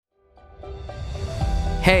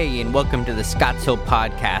Hey, and welcome to the Scotts Hill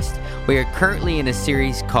Podcast. We are currently in a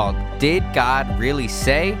series called Did God Really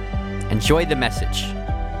Say? Enjoy the message.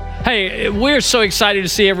 Hey, we're so excited to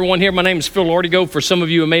see everyone here. My name is Phil Ortigo. For some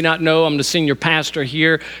of you who may not know, I'm the senior pastor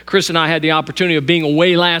here. Chris and I had the opportunity of being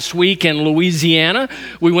away last week in Louisiana.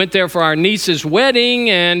 We went there for our niece's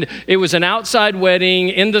wedding, and it was an outside wedding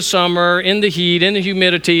in the summer, in the heat, in the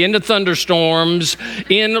humidity, in the thunderstorms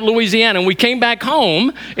in Louisiana. And we came back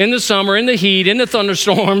home in the summer, in the heat, in the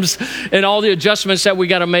thunderstorms, and all the adjustments that we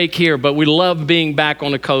got to make here. But we love being back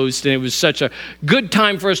on the coast, and it was such a good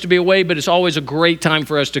time for us to be away, but it's always a great time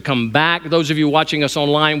for us to come back. Those of you watching us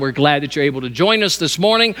online, we're glad that you're able to join us this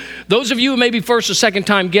morning. Those of you who may be first or second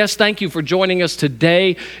time guests, thank you for joining us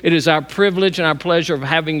today. It is our privilege and our pleasure of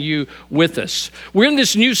having you with us. We're in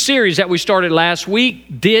this new series that we started last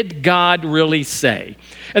week, Did God Really Say?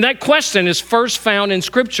 And that question is first found in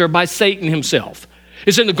Scripture by Satan himself.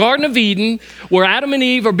 It's in the Garden of Eden where Adam and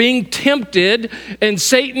Eve are being tempted, and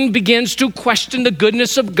Satan begins to question the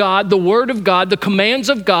goodness of God, the Word of God, the commands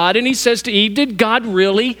of God, and he says to Eve, did God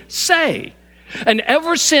really say? And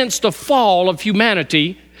ever since the fall of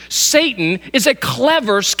humanity, Satan is a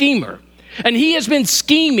clever schemer. And he has been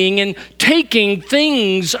scheming and taking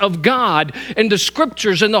things of God and the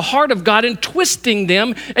Scriptures and the heart of God and twisting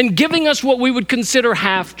them and giving us what we would consider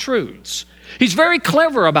half-truths. He's very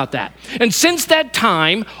clever about that. And since that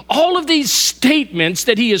time, all of these statements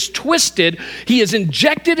that he has twisted, he has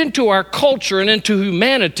injected into our culture and into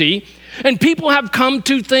humanity, and people have come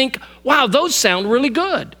to think, wow, those sound really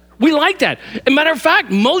good. We like that. As a matter of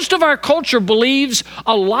fact, most of our culture believes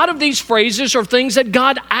a lot of these phrases are things that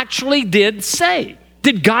God actually did say.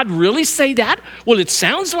 Did God really say that? Well, it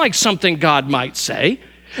sounds like something God might say.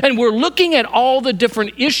 And we're looking at all the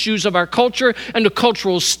different issues of our culture and the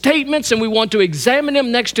cultural statements, and we want to examine them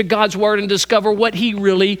next to God's Word and discover what He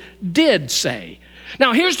really did say.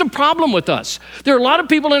 Now, here's the problem with us. There are a lot of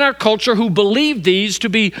people in our culture who believe these to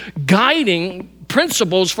be guiding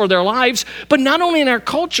principles for their lives, but not only in our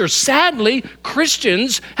culture. Sadly,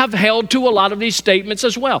 Christians have held to a lot of these statements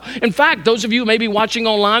as well. In fact, those of you who may be watching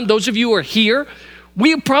online, those of you who are here,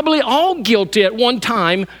 we are probably all guilty at one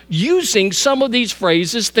time using some of these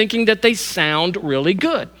phrases thinking that they sound really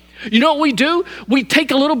good. You know what we do? We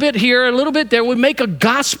take a little bit here, a little bit there, we make a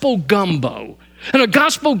gospel gumbo. And a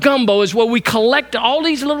gospel gumbo is where we collect all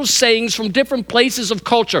these little sayings from different places of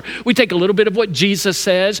culture. We take a little bit of what Jesus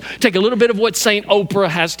says, take a little bit of what St. Oprah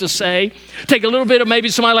has to say, take a little bit of maybe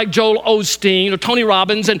somebody like Joel Osteen or Tony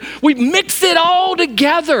Robbins, and we mix it all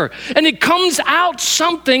together. And it comes out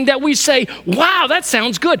something that we say, wow, that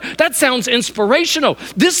sounds good. That sounds inspirational.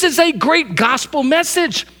 This is a great gospel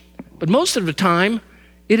message. But most of the time,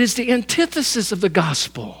 it is the antithesis of the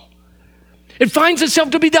gospel. It finds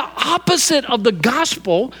itself to be the opposite of the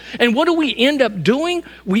gospel. And what do we end up doing?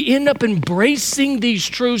 We end up embracing these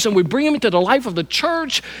truths and we bring them into the life of the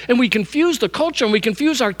church, and we confuse the culture, and we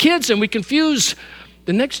confuse our kids, and we confuse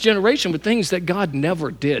the next generation with things that God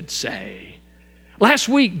never did say. Last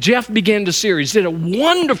week, Jeff began the series, did a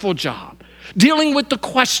wonderful job dealing with the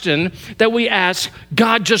question that we ask,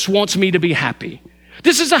 God just wants me to be happy.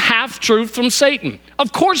 This is a half-truth from Satan.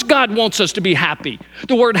 Of course God wants us to be happy.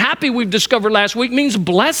 The word happy, we've discovered last week, means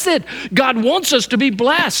blessed. God wants us to be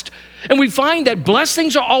blessed. And we find that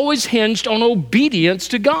blessings are always hinged on obedience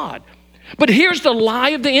to God. But here's the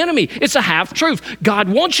lie of the enemy. It's a half-truth. God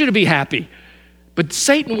wants you to be happy. But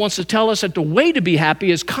Satan wants to tell us that the way to be happy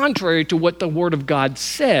is contrary to what the Word of God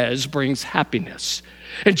says brings happiness.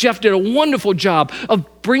 And Jeff did a wonderful job of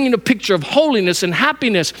bringing a picture of holiness and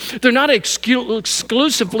happiness. They're not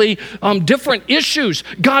exclusively different issues.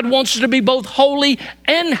 God wants us to be both holy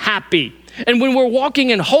and happy. And when we're walking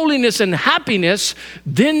in holiness and happiness,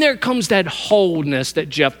 then there comes that wholeness that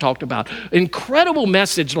Jeff talked about. Incredible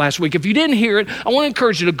message last week. If you didn't hear it, I want to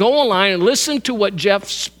encourage you to go online and listen to what Jeff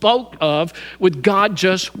spoke of with God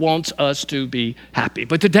just wants us to be happy.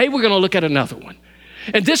 But today we're going to look at another one.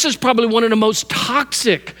 And this is probably one of the most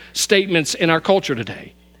toxic statements in our culture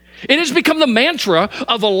today. It has become the mantra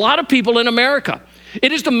of a lot of people in America.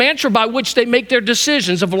 It is the mantra by which they make their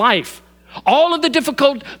decisions of life. All of the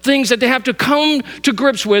difficult things that they have to come to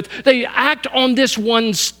grips with, they act on this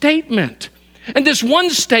one statement. And this one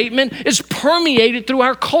statement is permeated through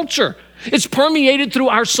our culture. It's permeated through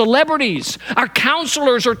our celebrities. Our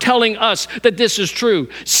counselors are telling us that this is true.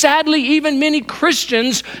 Sadly, even many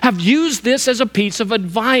Christians have used this as a piece of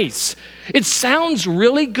advice. It sounds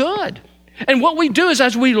really good. And what we do is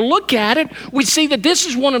as we look at it, we see that this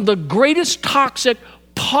is one of the greatest toxic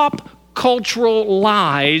pop cultural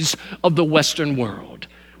lies of the Western world.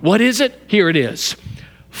 What is it? Here it is.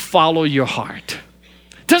 Follow your heart.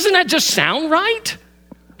 Doesn't that just sound right?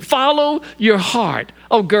 follow your heart.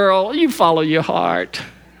 Oh, girl, you follow your heart.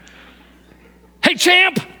 Hey,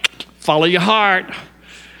 champ, follow your heart.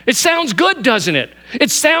 It sounds good, doesn't it?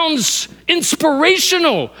 It sounds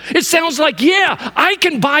inspirational. It sounds like, yeah, I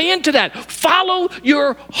can buy into that. Follow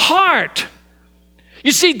your heart.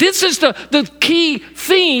 You see, this is the key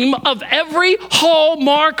theme of every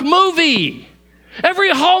Hallmark movie. Every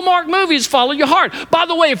Hallmark movie is follow your heart. By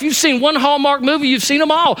the way, if you've seen one Hallmark movie, you've seen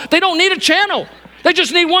them all. They don't need a channel. They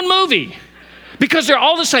just need one movie because they're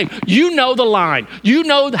all the same. You know the line. You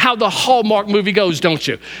know how the Hallmark movie goes, don't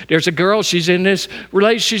you? There's a girl, she's in this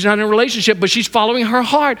relationship. She's not in a relationship, but she's following her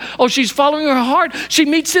heart. Oh, she's following her heart. She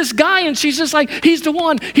meets this guy and she's just like, he's the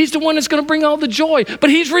one. He's the one that's going to bring all the joy. But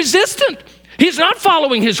he's resistant. He's not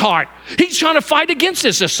following his heart. He's trying to fight against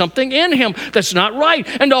this. There's something in him that's not right.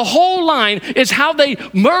 And the whole line is how they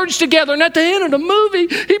merge together. And at the end of the movie,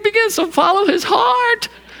 he begins to follow his heart.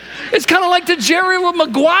 It's kind of like the Jerry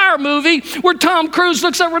Maguire movie where Tom Cruise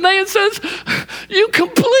looks at Renee and says, you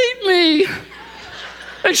complete me.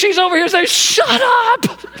 And she's over here saying, shut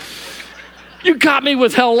up. You got me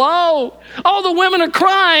with hello. All the women are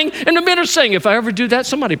crying and the men are saying, if I ever do that,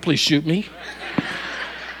 somebody please shoot me.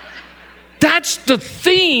 That's the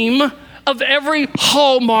theme of every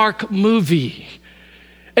Hallmark movie.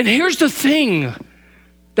 And here's the thing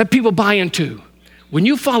that people buy into. When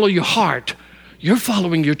you follow your heart, you're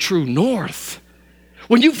following your true north.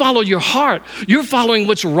 When you follow your heart, you're following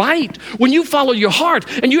what's right. When you follow your heart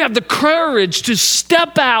and you have the courage to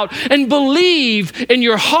step out and believe in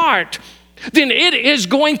your heart, then it is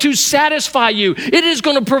going to satisfy you. It is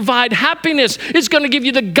going to provide happiness. It's going to give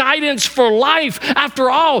you the guidance for life. After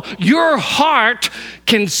all, your heart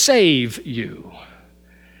can save you.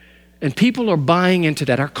 And people are buying into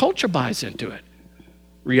that. Our culture buys into it.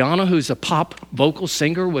 Rihanna, who's a pop vocal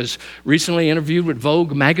singer, was recently interviewed with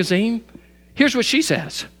Vogue magazine. Here's what she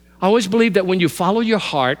says. I always believe that when you follow your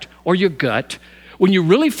heart or your gut, when you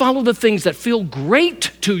really follow the things that feel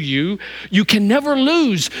great to you, you can never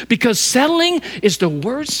lose because settling is the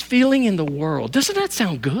worst feeling in the world. Doesn't that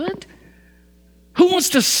sound good? Who wants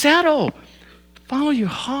to settle? Follow your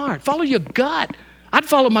heart. Follow your gut. I'd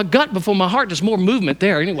follow my gut before my heart. There's more movement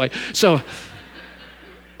there anyway.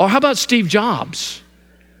 Or how about Steve Jobs?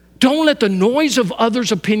 Don't let the noise of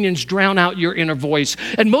others' opinions drown out your inner voice.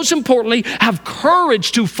 And most importantly, have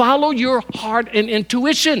courage to follow your heart and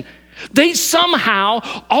intuition. They somehow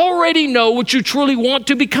already know what you truly want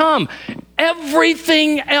to become.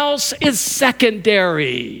 Everything else is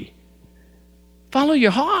secondary. Follow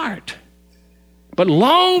your heart. But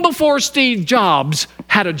long before Steve Jobs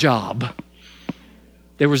had a job,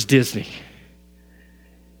 there was Disney.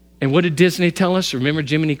 And what did Disney tell us? Remember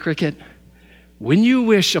Jiminy Cricket? When you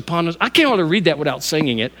wish upon us, I can't hardly read that without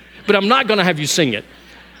singing it, but I'm not going to have you sing it.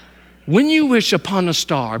 When you wish upon a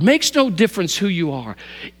star, makes no difference who you are.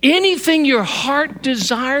 Anything your heart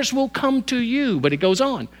desires will come to you. But it goes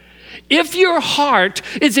on. If your heart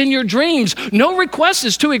is in your dreams, no request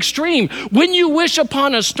is too extreme. When you wish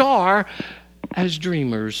upon a star, as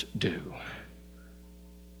dreamers do.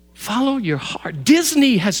 Follow your heart.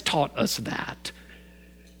 Disney has taught us that.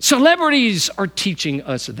 Celebrities are teaching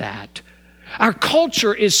us that. Our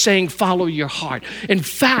culture is saying follow your heart. In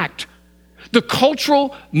fact, the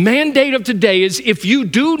cultural mandate of today is if you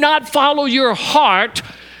do not follow your heart,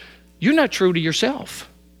 you're not true to yourself.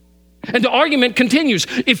 And the argument continues.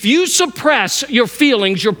 If you suppress your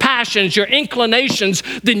feelings, your passions, your inclinations,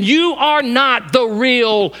 then you are not the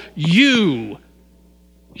real you.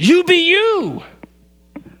 You be you.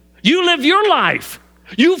 You live your life.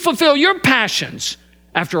 You fulfill your passions.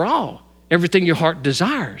 After all, everything your heart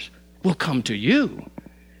desires will come to you.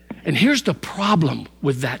 And here's the problem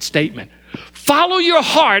with that statement. Follow your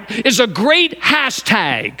heart is a great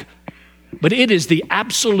hashtag, but it is the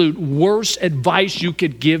absolute worst advice you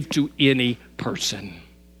could give to any person.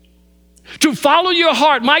 To follow your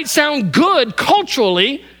heart might sound good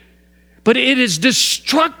culturally, but it is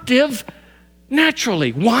destructive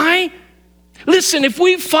naturally. Why? Listen, if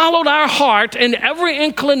we followed our heart and every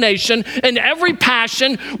inclination and every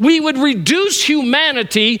passion, we would reduce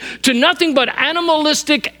humanity to nothing but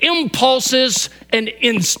animalistic impulses and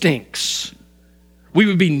instincts. We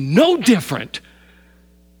would be no different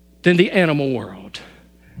than the animal world.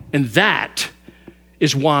 And that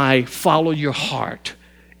is why follow your heart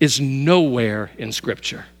is nowhere in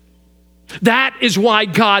Scripture. That is why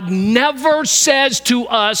God never says to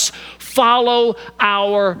us, follow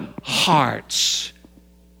our hearts.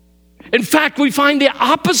 In fact, we find the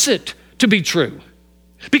opposite to be true.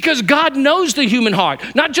 Because God knows the human heart,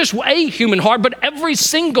 not just a human heart, but every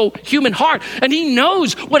single human heart. And He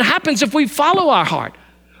knows what happens if we follow our heart.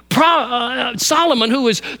 Solomon, who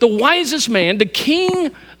is the wisest man, the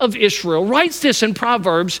king of Israel, writes this in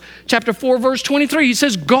Proverbs chapter 4, verse 23. He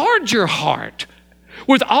says, guard your heart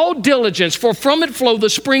with all diligence, for from it flow the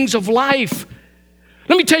springs of life.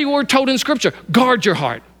 Let me tell you what we're told in Scripture. Guard your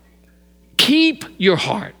heart. Keep your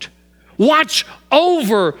heart. Watch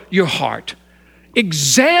over your heart.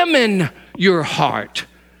 Examine your heart.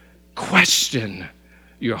 Question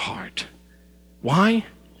your heart. Why?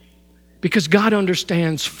 Because God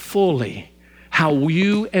understands fully how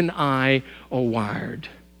you and I are wired.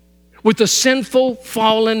 With a sinful,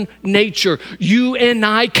 fallen nature, you and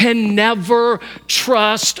I can never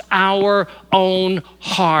trust our own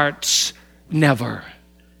hearts. Never.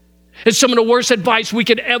 And some of the worst advice we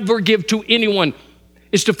could ever give to anyone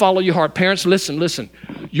is to follow your heart. Parents, listen.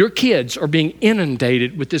 Your kids are being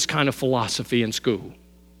inundated with this kind of philosophy in school.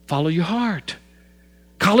 Follow your heart.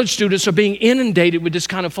 College students are being inundated with this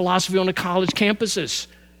kind of philosophy on the college campuses.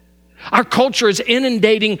 Our culture is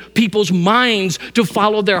inundating people's minds to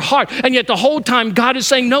follow their heart. And yet the whole time God is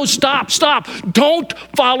saying, no, stop. Don't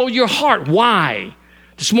follow your heart. Why?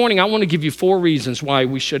 This morning, I want to give you 4 reasons why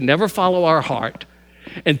we should never follow our heart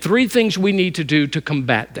and 3 things we need to do to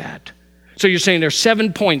combat that. So you're saying there's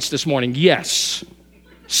 7 points this morning. Yes,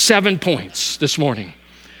 7 points this morning.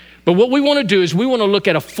 But what we want to do is we want to look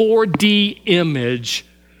at a 4D image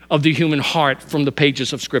of the human heart from the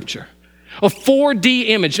pages of Scripture. A 4D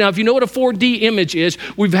image. Now, if you know what a 4D image is,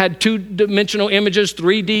 we've had 2-dimensional images,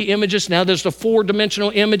 3D images. Now there's the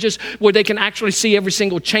 4-dimensional images where they can actually see every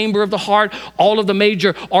single chamber of the heart, all of the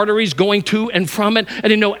major arteries going to and from it,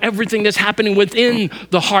 and they know everything that's happening within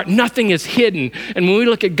the heart. Nothing is hidden. And when we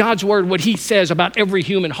look at God's word, what he says about every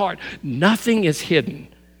human heart, nothing is hidden.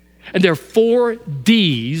 And there are 4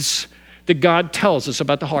 Ds that God tells us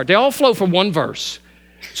about the heart. They all flow from one verse.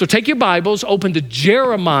 So take your Bibles, open to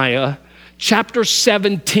Jeremiah chapter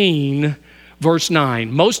 17, verse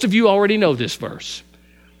 9. Most of you already know this verse.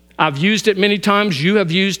 I've used it many times. You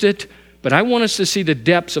have used it. But I want us to see the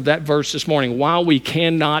depths of that verse this morning, why we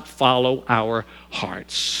cannot follow our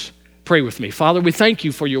hearts. Pray with me. Father, we thank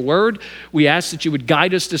you for your word. We ask that you would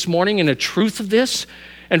guide us this morning in the truth of this.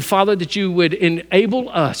 And Father, that you would enable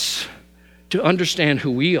us to understand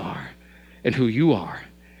who we are and who you are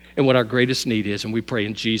and what our greatest need is. And we pray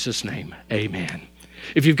in Jesus' name, amen.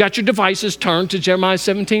 If you've got your devices, turn to Jeremiah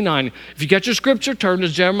 17:9. If you've got your scripture, turn to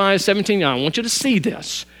Jeremiah 17:9. I want you to see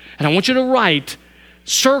this. And I want you to write,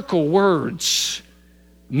 circle words,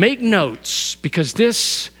 make notes, because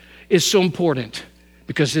this is so important.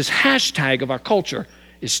 Because this hashtag of our culture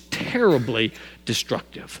is terribly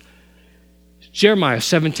destructive. Jeremiah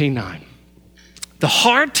 17:9. The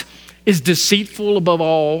heart is deceitful above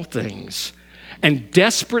all things and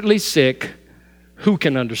desperately sick. Who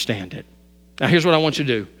can understand it? Now, here's what I want you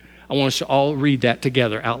to do. I want us to all read that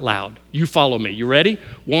together out loud. You follow me. You ready?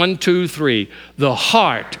 1, 2, 3. The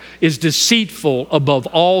heart is deceitful above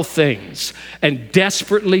all things and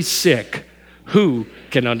desperately sick. Who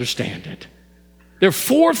can understand it? There are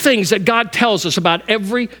 4 things that God tells us about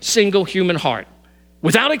every single human heart,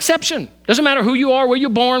 without exception. Doesn't matter who you are, where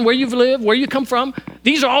you're born, where you've lived, where you come from.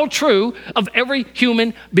 These are all true of every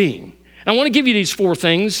human being. And I want to give you these 4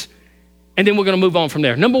 things, and then we're going to move on from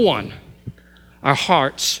there. Number 1, our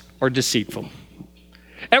hearts are deceitful.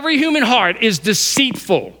 Every human heart is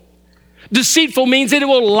deceitful. Deceitful means that it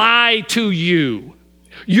will lie to you.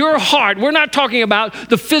 Your heart, we're not talking about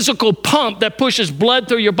the physical pump that pushes blood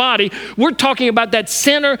through your body. We're talking about that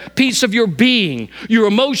centerpiece of your being, your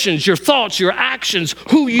emotions, your thoughts, your actions,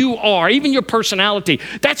 who you are, even your personality.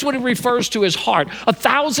 That's what it refers to as heart.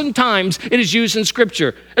 1,000 times it is used in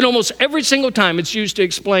Scripture, and almost every single time it's used to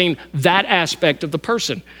explain that aspect of the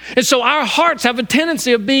person. And so our hearts have a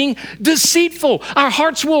tendency of being deceitful. Our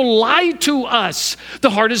hearts will lie to us.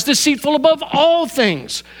 The heart is deceitful above all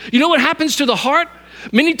things. You know what happens to the heart?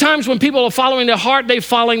 Many times when people are following their heart, they're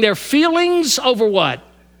following their feelings over what?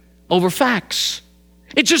 Over facts.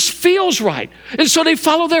 It just feels right. And so they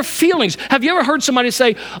follow their feelings. Have you ever heard somebody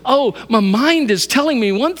say, oh, my mind is telling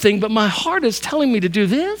me one thing, but my heart is telling me to do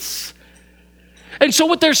this? And so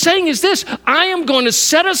what they're saying is this: I am going to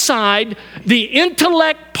set aside the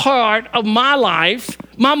intellect part of my life,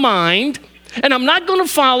 my mind, and I'm not going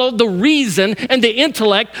to follow the reason and the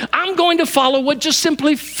intellect. I'm going to follow what just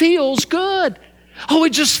simply feels good. Oh,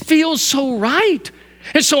 it just feels so right.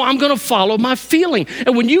 And so I'm going to follow my feeling.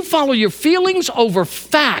 And when you follow your feelings over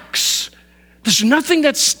facts, there's nothing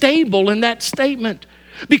that's stable in that statement,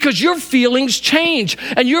 because your feelings change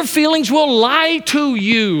and your feelings will lie to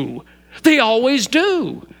you. They always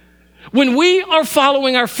do. When we are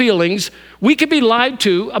following our feelings, we can be lied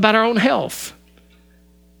to about our own health.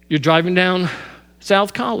 You're driving down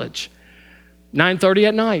South College. 9:30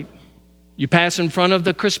 at night. You pass in front of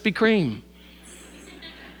the Krispy Kreme.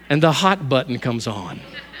 And the hot button comes on.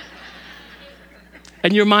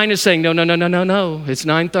 And your mind is saying, no. It's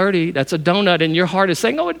 9:30. That's a donut. And your heart is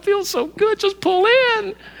saying, oh, it feels so good. Just pull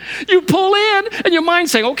in. You pull in. And your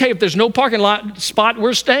mind's saying, okay, if there's no parking lot spot,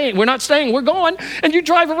 we're staying. We're not staying. We're going. And you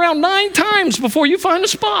drive around 9 times before you find a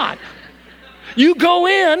spot. You go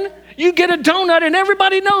in. You get a donut. And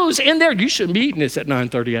everybody knows in there, you shouldn't be eating this at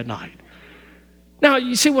 9:30 at night. Now,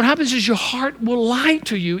 you see, what happens is your heart will lie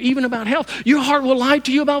to you, even about health. Your heart will lie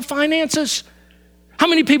to you about finances. How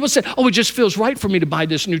many people say, oh, it just feels right for me to buy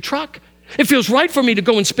this new truck. It feels right for me to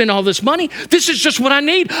go and spend all this money. This is just what I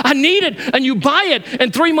need. I need it. And you buy it.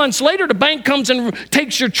 And 3 months later, the bank comes and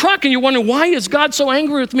takes your truck. And you're wondering, why is God so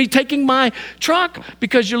angry with me taking my truck?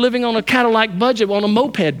 Because you're living on a Cadillac budget, on a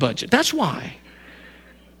moped budget. That's why.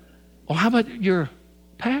 Well, how about your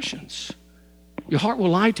passions? Your heart will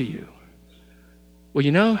lie to you. Well,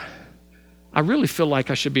 you know, I really feel like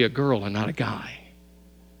I should be a girl and not a guy.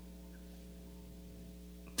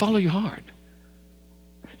 Follow your heart.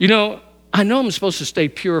 You know I'm supposed to stay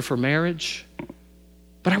pure for marriage,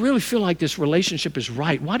 but I really feel like this relationship is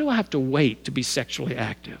right. Why do I have to wait to be sexually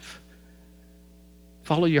active?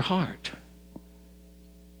 Follow your heart.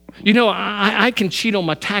 You know, I can cheat on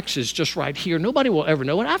my taxes just right here. Nobody will ever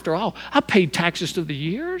know it. After all, I paid taxes through the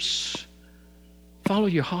years. Follow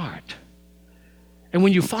your heart. And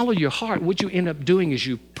when you follow your heart, what you end up doing is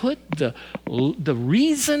you put the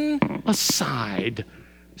reason aside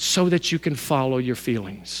so that you can follow your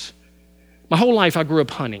feelings. My whole life I grew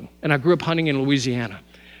up hunting, and I grew up hunting in Louisiana,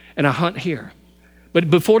 and I hunt here. But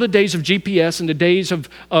before the days of GPS and the days of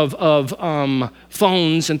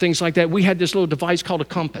phones and things like that, we had this little device called a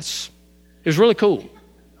compass. It was really cool.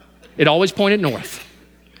 It always pointed north.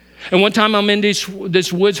 And one time I'm in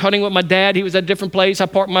this woods hunting with my dad. He was at a different place. I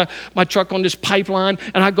parked my truck on this pipeline,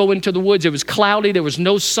 and I go into the woods. It was cloudy. There was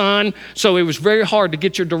no sun, so it was very hard to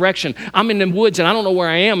get your direction. I'm in the woods, and I don't know where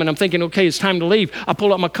I am, and I'm thinking, okay, it's time to leave. I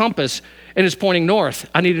pull out my compass, and it's pointing north.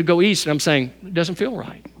 I need to go east, and I'm saying, it doesn't feel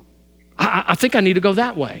right. I think I need to go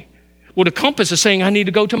that way. Well, the compass is saying I need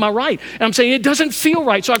to go to my right. And I'm saying it doesn't feel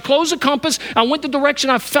right. So I closed the compass. I went the direction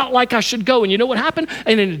I felt like I should go. And you know what happened?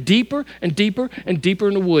 And then deeper and deeper and deeper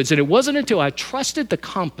in the woods. And it wasn't until I trusted the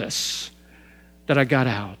compass that I got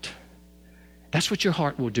out. That's what your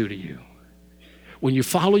heart will do to you. When you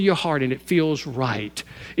follow your heart and it feels right,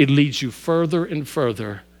 it leads you further and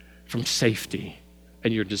further from safety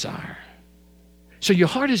and your desire. So your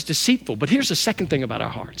heart is deceitful. But here's the second thing about our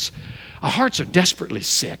hearts. Our hearts are desperately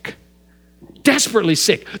sick. Desperately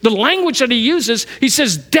sick. The language that he uses, he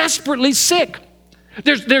says desperately sick.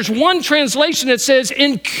 There's one translation that says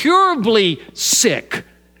incurably sick.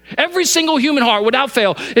 Every single human heart, without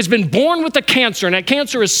fail, has been born with a cancer, and that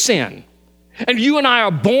cancer is sin. And you and I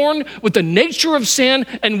are born with the nature of sin,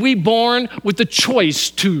 and we born with the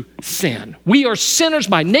choice to sin. We are sinners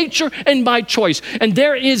by nature and by choice. And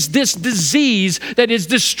there is this disease that is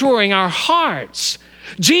destroying our hearts.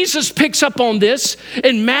 Jesus picks up on this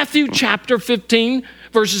in Matthew chapter 15,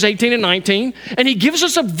 verses 18 and 19, and he gives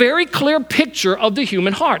us a very clear picture of the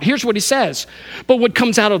human heart. Here's what he says. But what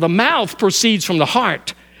comes out of the mouth proceeds from the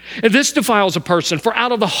heart. And this defiles a person, for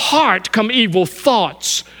out of the heart come evil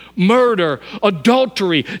thoughts, murder,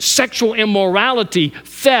 adultery, sexual immorality,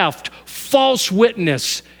 theft, false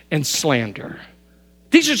witness, and slander.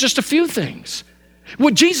 These are just a few things.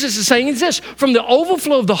 What Jesus is saying is this: from the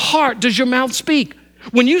overflow of the heart does your mouth speak.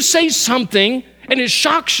 When you say something and it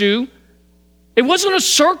shocks you, it wasn't a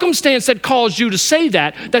circumstance that caused you to say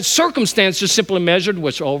that. That circumstance just simply measured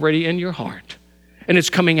what's already in your heart, and it's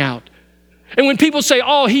coming out. And when people say,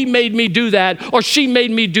 oh, he made me do that, or she made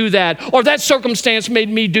me do that, or that circumstance made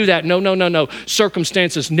me do that. No.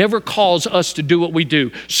 Circumstances never cause us to do what we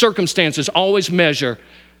do. Circumstances always measure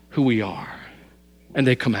who we are, and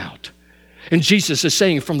they come out. And Jesus is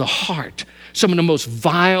saying from the heart, some of the most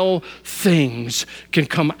vile things can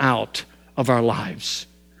come out of our lives.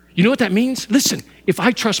 You know what that means? Listen, if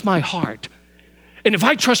I trust my heart, and if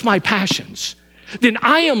I trust my passions, then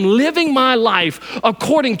I am living my life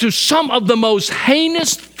according to some of the most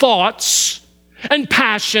heinous thoughts and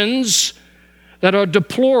passions that are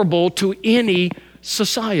deplorable to any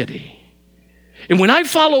society. And when I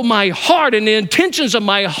follow my heart and the intentions of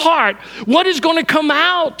my heart, what is going to come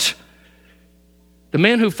out? The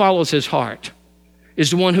man who follows his heart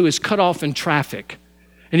is the one who is cut off in traffic.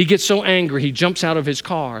 And he gets so angry, he jumps out of his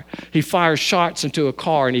car. He fires shots into a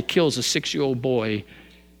car, and he kills a 6-year-old boy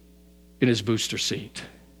in his booster seat.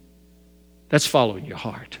 That's following your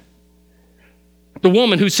heart. The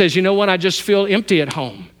woman who says, you know what, I just feel empty at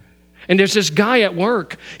home. And there's this guy at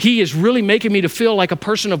work. He is really making me to feel like a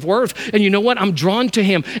person of worth. And you know what? I'm drawn to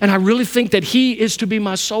him. And I really think that he is to be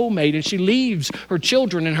my soulmate. And she leaves her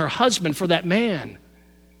children and her husband for that man.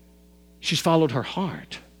 She's followed her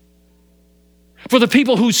heart. For the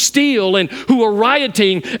people who steal and who are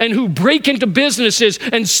rioting and who break into businesses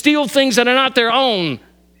and steal things that are not their own,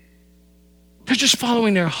 they're just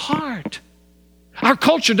following their heart. Our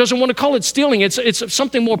culture doesn't want to call it stealing. It's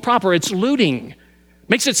something more proper. It's looting.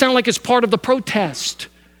 Makes it sound like it's part of the protest.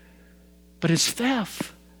 But it's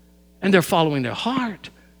theft. And they're following their heart.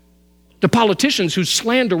 The politicians who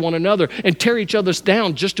slander one another and tear each other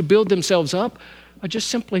down just to build themselves up are just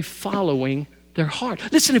simply following their heart.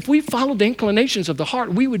 Listen, if we followed the inclinations of the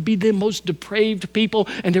heart, we would be the most depraved people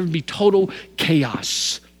and there would be total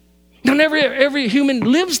chaos. Now, every human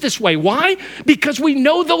lives this way. Why? Because we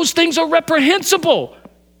know those things are reprehensible.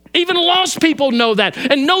 Even lost people know that,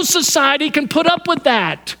 and no society can put up with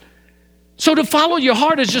that. So to follow your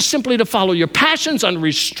heart is just simply to follow your passions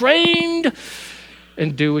unrestrained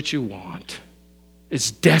and do what you want. It's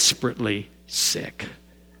desperately sick.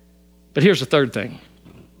 But here's the third thing.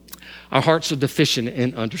 Our hearts are deficient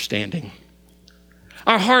in understanding.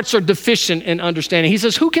 Our hearts are deficient in understanding. He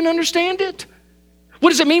says, who can understand it? What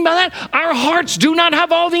does it mean by that? Our hearts do not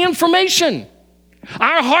have all the information.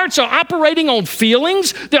 Our hearts are operating on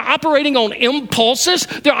feelings. They're operating on impulses.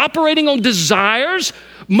 They're operating on desires.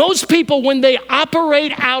 Most people, when they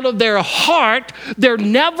operate out of their heart, they're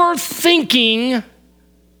never thinking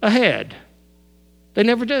ahead. They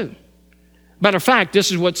never do. Matter of fact,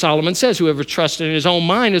 this is what Solomon says, whoever trusts in his own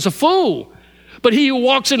mind is a fool. But he who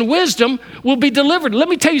walks in wisdom will be delivered. Let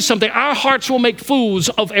me tell you something. Our hearts will make fools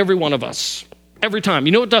of every one of us. Every time.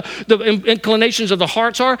 You know what the inclinations of the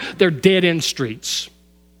hearts are? They're dead-end streets.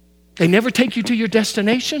 They never take you to your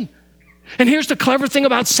destination. And here's the clever thing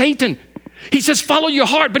about Satan. He says, follow your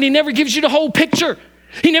heart, but he never gives you the whole picture.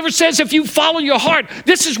 He never says, if you follow your heart,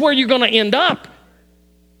 this is where you're going to end up.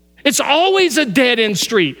 It's always a dead-end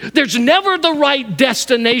street. There's never the right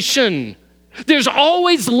destination. There's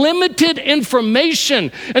always limited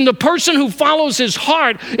information. And the person who follows his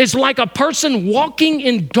heart is like a person walking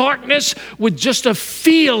in darkness with just a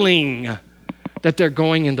feeling that they're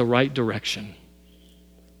going in the right direction.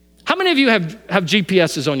 How many of you have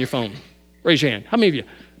GPSs on your phone? Raise your hand. How many of you?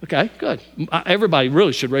 Okay, good. Everybody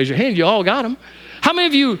really should raise your hand. You all got them. How many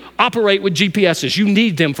of you operate with GPSs? You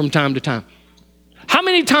need them from time to time. How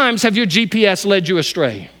many times have your GPS led you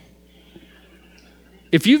astray?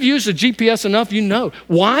 If you've used the GPS enough, you know.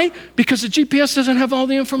 Why? Because the GPS doesn't have all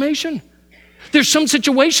the information. There's some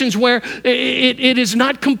situations where it is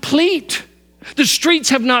not complete. The streets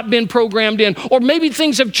have not been programmed in, or maybe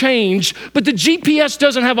things have changed, but the GPS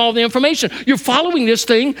doesn't have all the information. You're following this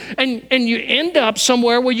thing, and you end up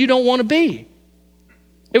somewhere where you don't want to be.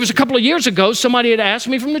 It was a couple of years ago, somebody had asked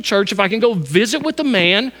me from the church if I can go visit with a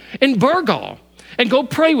man in Burgaw and go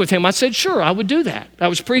pray with him. I said, sure, I would do that. That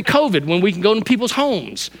was pre-COVID when we can go to people's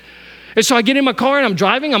homes. And so I get in my car and I'm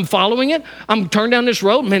driving, I'm following it. I'm turned down this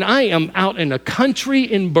road. Man, I am out in the country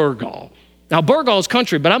in Burgaw. Now, Burgaw is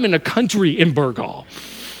country, but I'm in the country in Burgaw.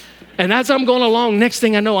 And as I'm going along, next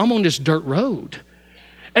thing I know, I'm on this dirt road.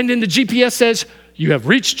 And then the GPS says, you have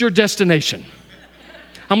reached your destination.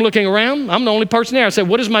 I'm looking around. I'm the only person there. I said,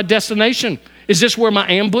 what is my destination? Is this where my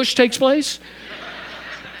ambush takes place?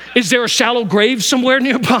 Is there a shallow grave somewhere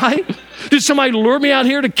nearby? Did somebody lure me out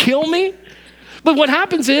here to kill me? But what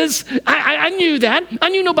happens is, I knew that. I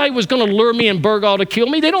knew nobody was going to lure me in Burgaw to kill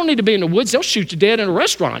me. They don't need to be in the woods. They'll shoot you dead in a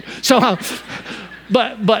restaurant. So,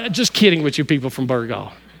 but just kidding with you people from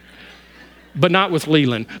Burgaw. But not with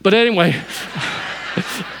Leland. But anyway,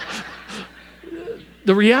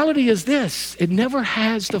 the reality is this. It never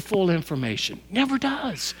has the full information. Never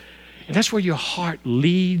does. And that's where your heart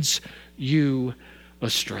leads you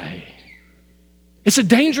astray. It's a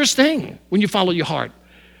dangerous thing when you follow your heart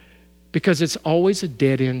because it's always a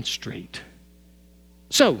dead-end street.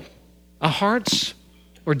 So, our hearts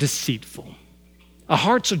are deceitful. Our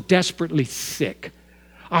hearts are desperately sick.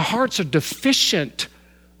 Our hearts are deficient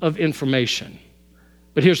of information.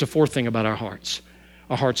 But here's the fourth thing about our hearts.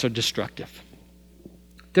 Our hearts are destructive.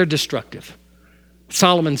 They're destructive.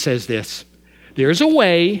 Solomon says this, there is a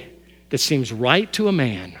way that seems right to a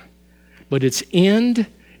man, but its end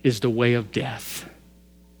is the way of death.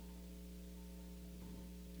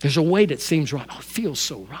 There's a way that seems right. Oh, it feels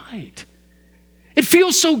so right. It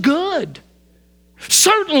feels so good.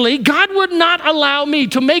 Certainly, God would not allow me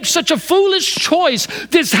to make such a foolish choice.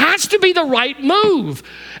 This has to be the right move.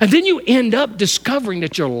 And then you end up discovering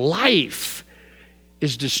that your life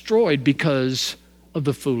is destroyed because of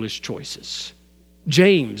the foolish choices.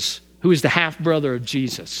 James, who is the half-brother of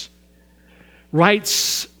Jesus,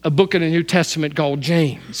 writes a book in the New Testament called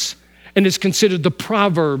James, and is considered the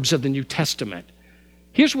Proverbs of the New Testament.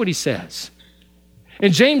 Here's what he says.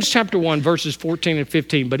 In James chapter 1, verses 14 and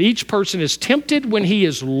 15, but each person is tempted when he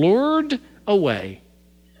is lured away.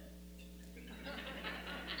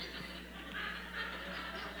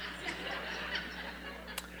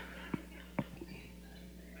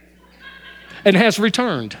 And has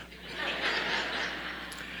returned.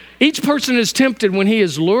 Each person is tempted when he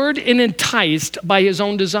is lured and enticed by his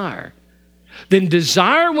own desire. Then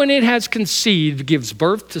desire, when it has conceived, gives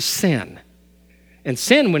birth to sin. And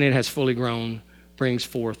sin, when it has fully grown, brings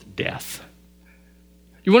forth death.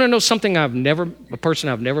 You want to know something a person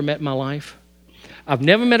I've never met in my life? I've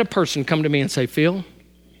never met a person come to me and say, Phil,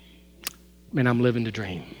 man, I'm living the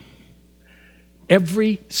dream.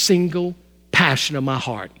 Every single passion of my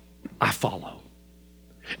heart, I follow.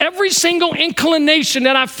 Every single inclination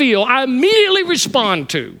that I feel, I immediately respond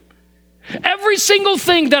to. Every single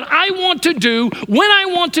thing that I want to do, when I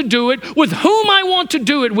want to do it, with whom I want to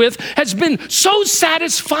do it with, has been so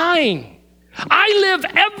satisfying. I live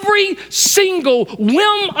every single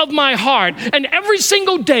whim of my heart, and every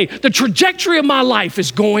single day, the trajectory of my life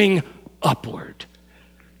is going upward.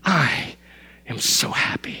 I am so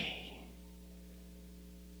happy.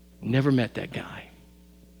 Never met that guy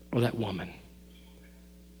or that woman.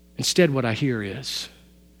 Instead, what I hear is,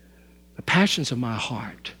 the passions of my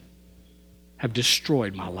heart have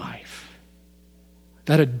destroyed my life.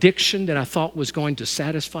 That addiction that I thought was going to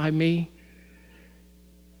satisfy me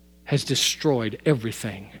has destroyed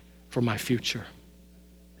everything for my future.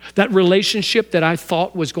 That relationship that I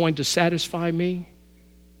thought was going to satisfy me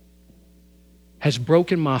has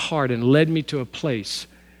broken my heart and led me to a place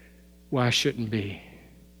where I shouldn't be.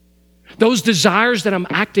 Those desires that I'm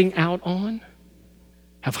acting out on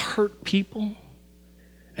have hurt people,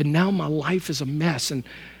 and now my life is a mess, and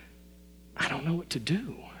I don't know what to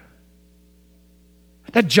do.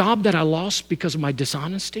 That job that I lost because of my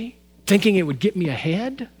dishonesty, thinking it would get me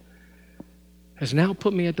ahead, has now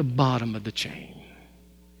put me at the bottom of the chain.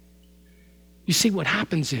 You see, what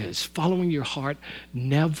happens is following your heart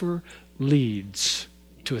never leads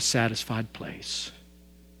to a satisfied place.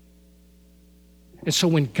 And so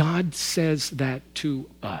when God says that to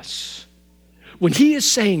us, when he is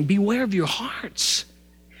saying, beware of your hearts,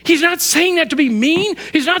 he's not saying that to be mean.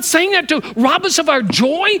 He's not saying that to rob us of our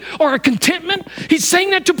joy or our contentment. He's saying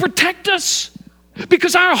that to protect us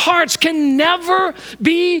because our hearts can never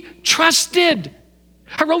be trusted.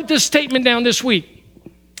 I wrote this statement down this week.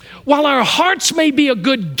 While our hearts may be a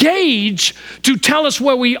good gauge to tell us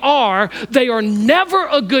where we are, they are never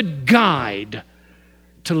a good guide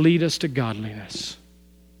to lead us to godliness.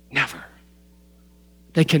 Never.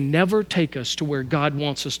 They can never take us to where God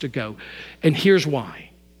wants us to go. And here's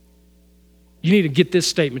why. You need to get this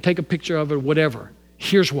statement, take a picture of it, whatever.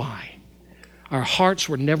 Here's why. Our hearts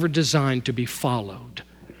were never designed to be followed,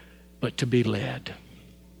 but to be led.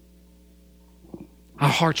 Our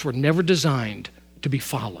hearts were never designed to be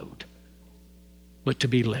followed, but to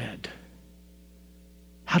be led.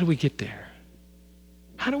 How do we get there?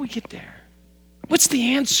 How do we get there? What's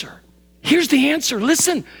the answer? Here's the answer.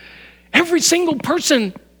 Listen, every single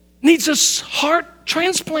person needs a heart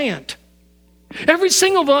transplant. Every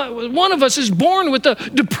single one of us is born with a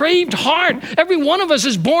depraved heart. Every one of us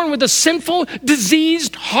is born with a sinful,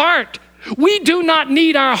 diseased heart. We do not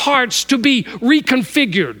need our hearts to be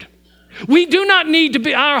reconfigured. We do not need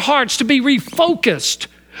our hearts to be refocused.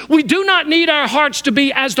 We do not need our hearts to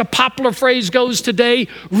be, as the popular phrase goes today,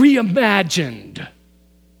 reimagined.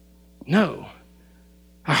 No.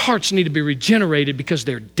 Our hearts need to be regenerated because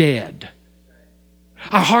they're dead.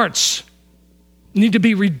 Our hearts need to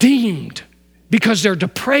be redeemed because they're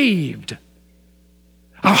depraved.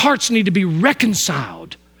 Our hearts need to be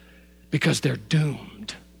reconciled because they're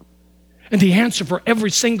doomed. And the answer for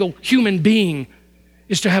every single human being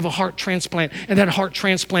is to have a heart transplant. And that heart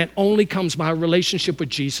transplant only comes by a relationship with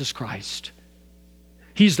Jesus Christ.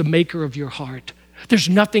 He's the maker of your heart. There's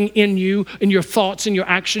nothing in you, in your thoughts, in your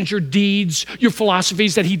actions, your deeds, your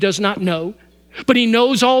philosophies that he does not know. But he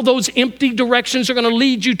knows all those empty directions are going to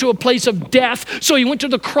lead you to a place of death. So he went to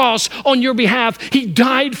the cross on your behalf. He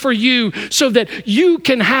died for you so that you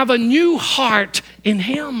can have a new heart in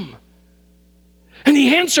him. And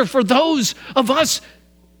the answer for those of us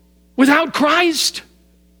without Christ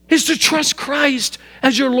is to trust Christ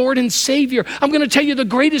as your Lord and Savior. I'm going to tell you the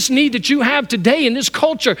greatest need that you have today in this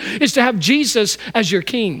culture is to have Jesus as your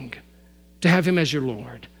King, to have him as your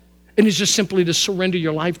Lord. And it's just simply to surrender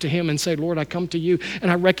your life to him and say, Lord, I come to you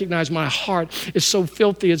and I recognize my heart is so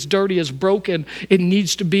filthy, it's dirty, it's broken. It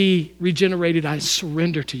needs to be regenerated. I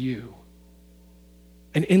surrender to you.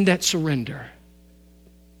 And in that surrender,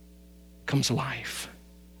 comes life.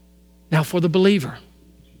 Now for the believer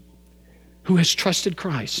who has trusted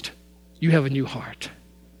Christ, you have a new heart.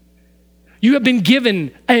 You have been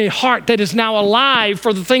given a heart that is now alive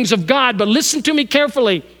for the things of God, but listen to me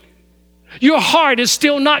carefully. Your heart is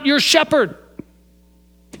still not your shepherd.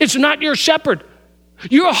 It's not your shepherd.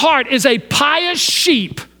 Your heart is a pious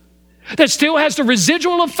sheep that still has the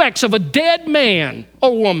residual effects of a dead man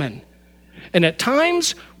or woman, and at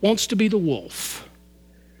times wants to be the wolf.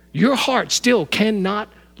 Your heart still cannot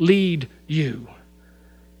lead you.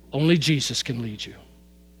 Only Jesus can lead you.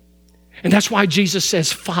 And that's why Jesus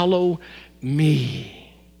says, follow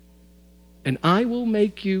me, and I will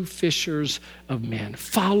make you fishers of men.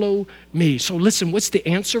 Follow me. So listen, what's the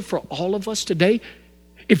answer for all of us today?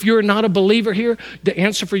 If you're not a believer here, the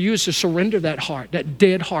answer for you is to surrender that heart, that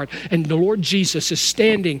dead heart. And the Lord Jesus is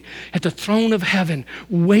standing at the throne of heaven,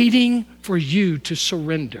 waiting for you to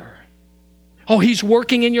surrender. Oh, he's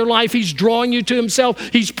working in your life. He's drawing you to himself.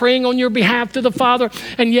 He's praying on your behalf to the Father.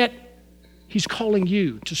 And yet, he's calling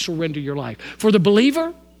you to surrender your life. For the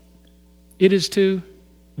believer, it is to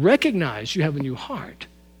recognize you have a new heart.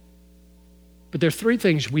 But there are three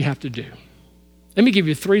things we have to do. Let me give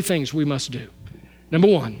you three things we must do. Number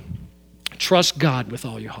one, trust God with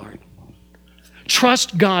all your heart.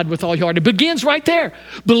 Trust God with all your heart. It begins right there.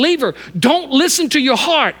 Believer, don't listen to your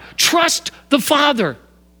heart. Trust the Father.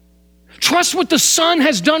 Trust what the Son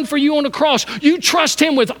has done for you on the cross. You trust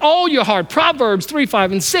him with all your heart. Proverbs 3,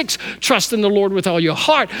 5, and 6. Trust in the Lord with all your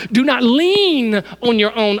heart. Do not lean on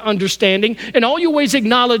your own understanding. In all your ways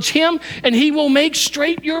acknowledge him, and he will make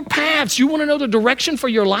straight your paths. You want to know the direction for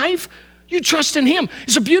your life? You trust in him.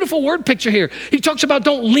 It's a beautiful word picture here. He talks about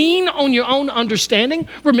don't lean on your own understanding.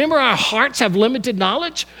 Remember, our hearts have limited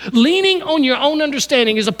knowledge. Leaning on your own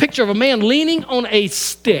understanding is a picture of a man leaning on a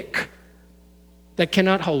stick that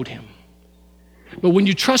cannot hold him. But when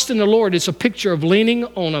you trust in the Lord, it's a picture of leaning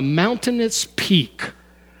on a mountainous peak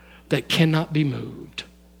that cannot be moved.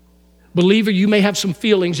 Believer, you may have some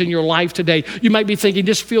feelings in your life today. You might be thinking,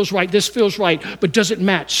 this feels right, but does it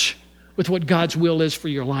match with what God's will is for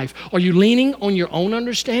your life? Are you leaning on your own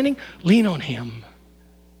understanding? Lean on him.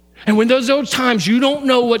 And when those times you don't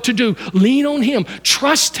know what to do, lean on him.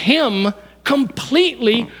 Trust him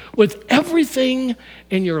completely with everything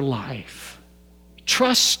in your life.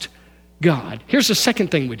 Trust God. Here's the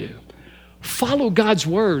second thing we do. Follow God's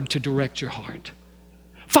word to direct your heart.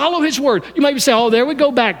 Follow his word. You might be saying, oh, there we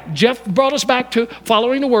go back. Jeff brought us back to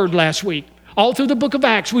following the word last week. All through the book of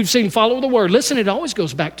Acts, we've seen follow the word. Listen, it always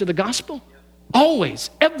goes back to the gospel. Always.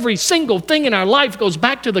 Every single thing in our life goes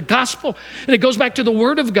back to the gospel, and it goes back to the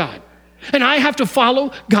word of God. And I have to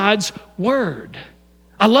follow God's word.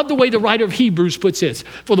 I love the way the writer of Hebrews puts this.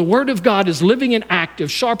 For the word of God is living and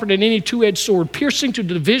active, sharper than any two-edged sword, piercing to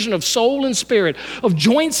the division of soul and spirit, of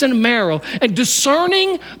joints and marrow, and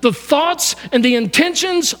discerning the thoughts and the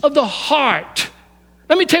intentions of the heart.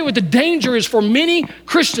 Let me tell you what the danger is for many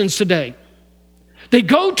Christians today. They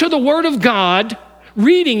go to the word of God,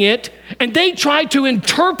 reading it, and they try to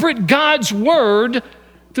interpret God's word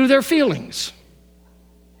through their feelings.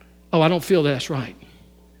 Oh, I don't feel that's right.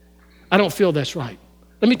 I don't feel that's right.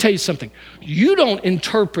 Let me tell you something. You don't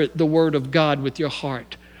interpret the word of God with your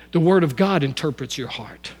heart. The word of God interprets your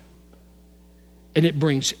heart. And it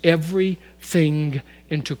brings everything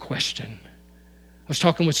into question. I was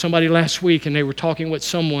talking with somebody last week, and they were talking with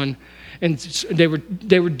someone, and they were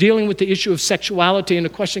dealing with the issue of sexuality, and a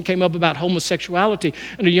question came up about homosexuality.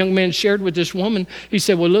 And a young man shared with this woman, he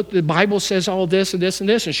said, well, look, the Bible says all this and this and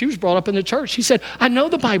this. And she was brought up in the church. He said, I know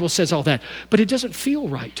the Bible says all that, but it doesn't feel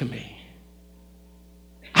right to me.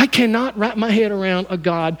 I cannot wrap my head around a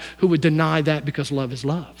God who would deny that, because love is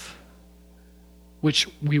love, which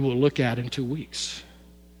we will look at in 2 weeks.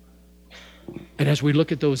 And as we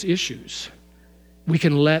look at those issues, we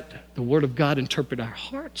can let the Word of God interpret our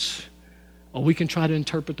hearts, or we can try to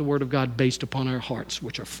interpret the Word of God based upon our hearts,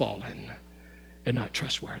 which are fallen and not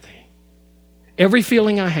trustworthy. Every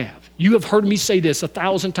feeling I have, you have heard me say this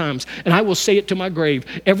 1,000 times, and I will say it to my grave.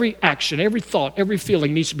 Every action, every thought, every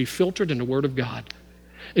feeling needs to be filtered in the Word of God.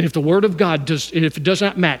 And if the Word of God if it does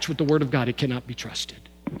not match with the Word of God, it cannot be trusted.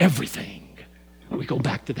 Everything. We go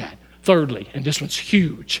back to that. Thirdly, and this one's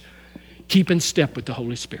huge, keep in step with the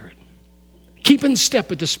Holy Spirit. Keep in step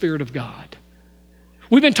with the Spirit of God.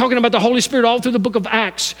 We've been talking about the Holy Spirit all through the book of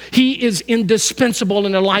Acts. He is indispensable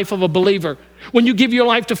in the life of a believer. When you give your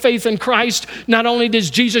life to faith in Christ, not only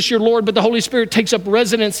does Jesus your Lord, but the Holy Spirit takes up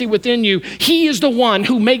residency within you. He is the one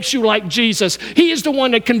who makes you like Jesus. He is the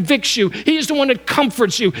one that convicts you. He is the one that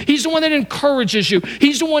comforts you. He's the one that encourages you.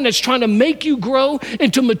 He's the one that's trying to make you grow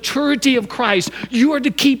into maturity of Christ. You are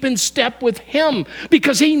to keep in step with Him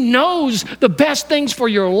because He knows the best things for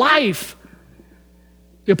your life.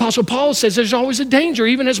 The Apostle Paul says there's always a danger,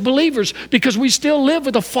 even as believers, because we still live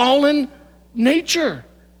with a fallen nature.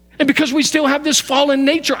 And because we still have this fallen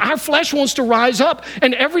nature, our flesh wants to rise up.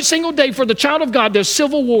 And every single day for the child of God, there's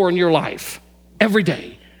civil war in your life. Every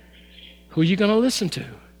day. Who are you going to listen to?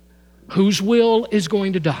 Whose will is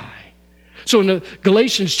going to die? So in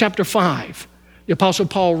Galatians chapter 5, the Apostle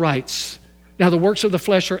Paul writes, now the works of the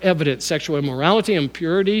flesh are evident: sexual immorality,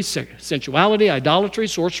 impurity, sensuality, idolatry,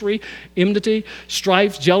 sorcery, enmity,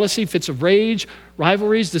 strife, jealousy, fits of rage,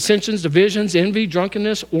 rivalries, dissensions, divisions, envy,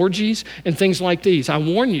 drunkenness, orgies, and things like these. I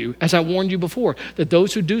warn you, as I warned you before, that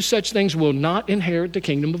those who do such things will not inherit the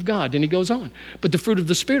kingdom of God. And he goes on. But the fruit of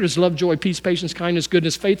the Spirit is love, joy, peace, patience, kindness,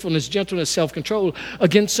 goodness, faithfulness, gentleness, self-control.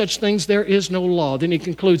 Against such things there is no law. Then he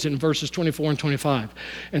concludes it in verses 24 and 25.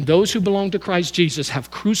 And those who belong to Christ Jesus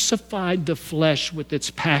have crucified the flesh with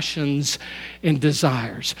its passions and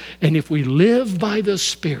desires. And if we live by the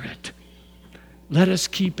Spirit, let us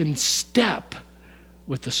keep in step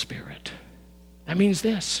with the Spirit. That means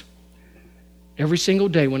this: every single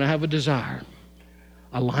day when I have a desire,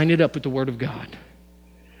 I line it up with the Word of God,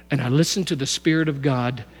 and I listen to the Spirit of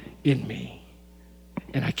God in me,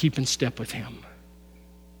 and I keep in step with Him.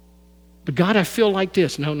 But God, I feel like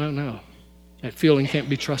this. No. That feeling can't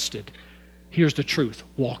be trusted. Here's the truth.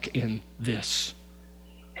 Walk in this.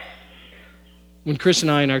 When Chris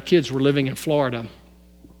and I and our kids were living in Florida,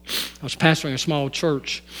 I was pastoring a small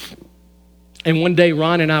church. And one day,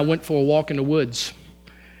 Ron and I went for a walk in the woods,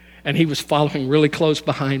 and he was following really close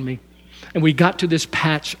behind me. And we got to this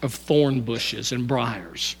patch of thorn bushes and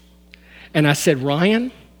briars. And I said,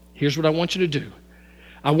 Ryan, here's what I want you to do.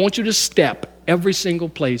 I want you to step every single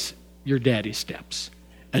place your daddy steps.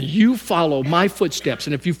 And you follow my footsteps.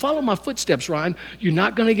 And if you follow my footsteps, Ryan, you're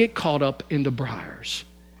not going to get caught up in the briars.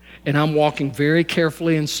 And I'm walking very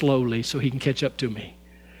carefully and slowly so he can catch up to me.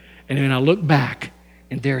 And then I look back,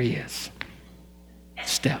 and there he is.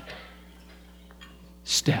 Step.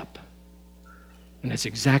 And that's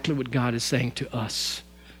exactly what God is saying to us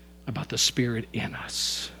about the Spirit in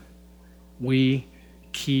us. We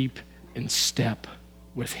keep in step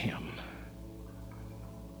with Him.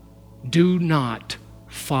 Do not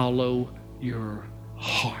follow your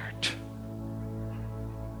heart.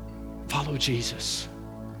 Follow Jesus.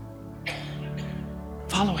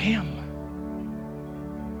 Follow Him.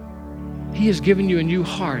 He has given you a new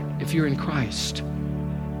heart if you're in Christ.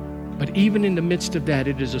 But even in the midst of that,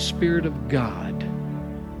 it is a Spirit of God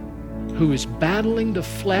who is battling the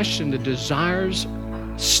flesh and the desires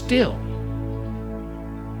still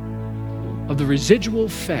of the residual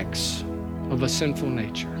effects of a sinful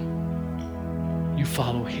nature. You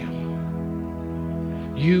follow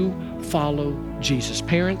Him. You follow Jesus.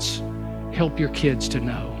 Parents, help your kids to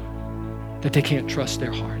know that they can't trust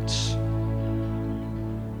their hearts.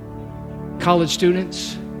 College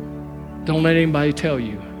students, don't let anybody tell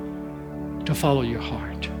you to follow your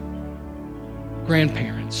heart.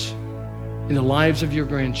 Grandparents, in the lives of your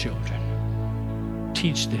grandchildren,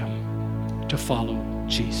 teach them to follow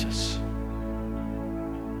Jesus.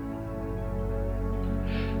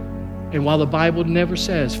 And while the Bible never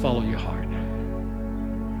says follow your heart,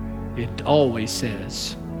 it always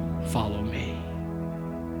says follow me.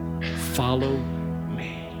 Follow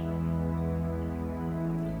me.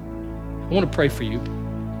 I want to pray for you.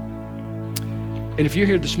 And if you're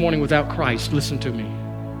here this morning without Christ, listen to me.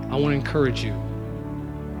 I want to encourage you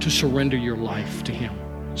to surrender your life to Him.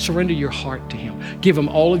 Surrender your heart to Him. Give Him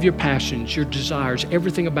all of your passions, your desires,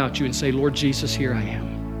 everything about you, and say, Lord Jesus, here I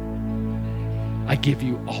am. I give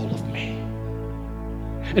you all of me.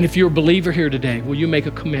 And if you're a believer here today, will you make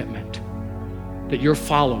a commitment that your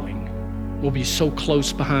following will be so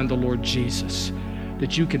close behind the Lord Jesus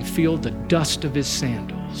that you can feel the dust of His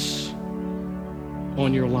sandals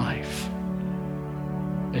on your life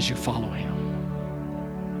as you follow Him?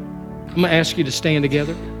 I'm going to ask you to stand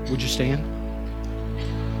together. Would you stand?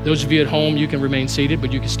 Those of you at home, you can remain seated,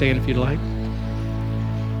 but you can stand if you'd like.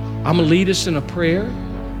 I'm going to lead us in a prayer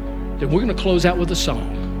that we're going to close out with a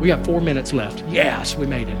song. We got 4 minutes left. Yes, we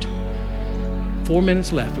made it. 4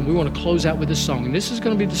 minutes left, and we want to close out with this song. And this is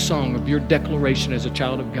going to be the song of your declaration as a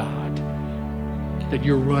child of God that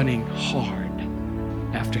you're running hard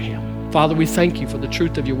after Him. Father, we thank you for the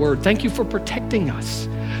truth of your word. Thank you for protecting us.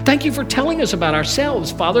 Thank you for telling us about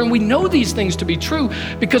ourselves, Father. And we know these things to be true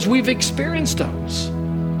because we've experienced those.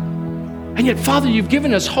 And yet, Father, you've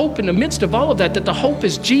given us hope in the midst of all of that the hope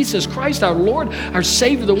is Jesus Christ, our Lord, our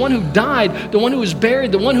Savior, the one who died, the one who was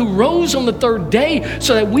buried, the one who rose on the third day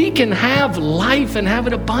so that we can have life and have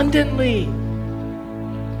it abundantly.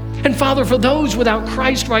 And Father, for those without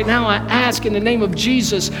Christ right now, I ask in the name of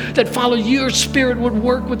Jesus that, Father, your Spirit would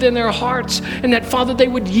work within their hearts and that, Father, they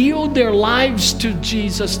would yield their lives to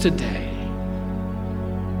Jesus today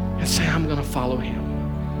and say, I'm going to follow him.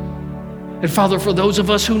 And Father, for those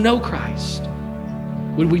of us who know Christ,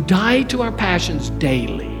 would we die to our passions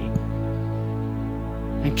daily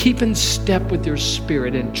and keep in step with your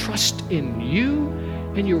Spirit and trust in you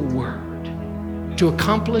and your word to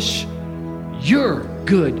accomplish your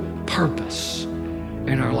good purpose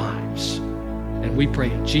in our lives. And we pray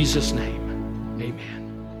in Jesus' name, amen.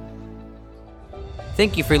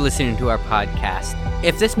 Thank you for listening to our podcast.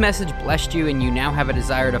 If this message blessed you and you now have a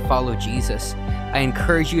desire to follow Jesus, I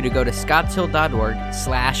encourage you to go to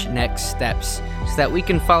scottshill.org/nextsteps so that we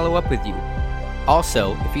can follow up with you.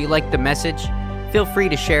 Also, if you like the message, feel free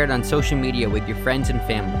to share it on social media with your friends and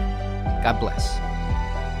family. God bless.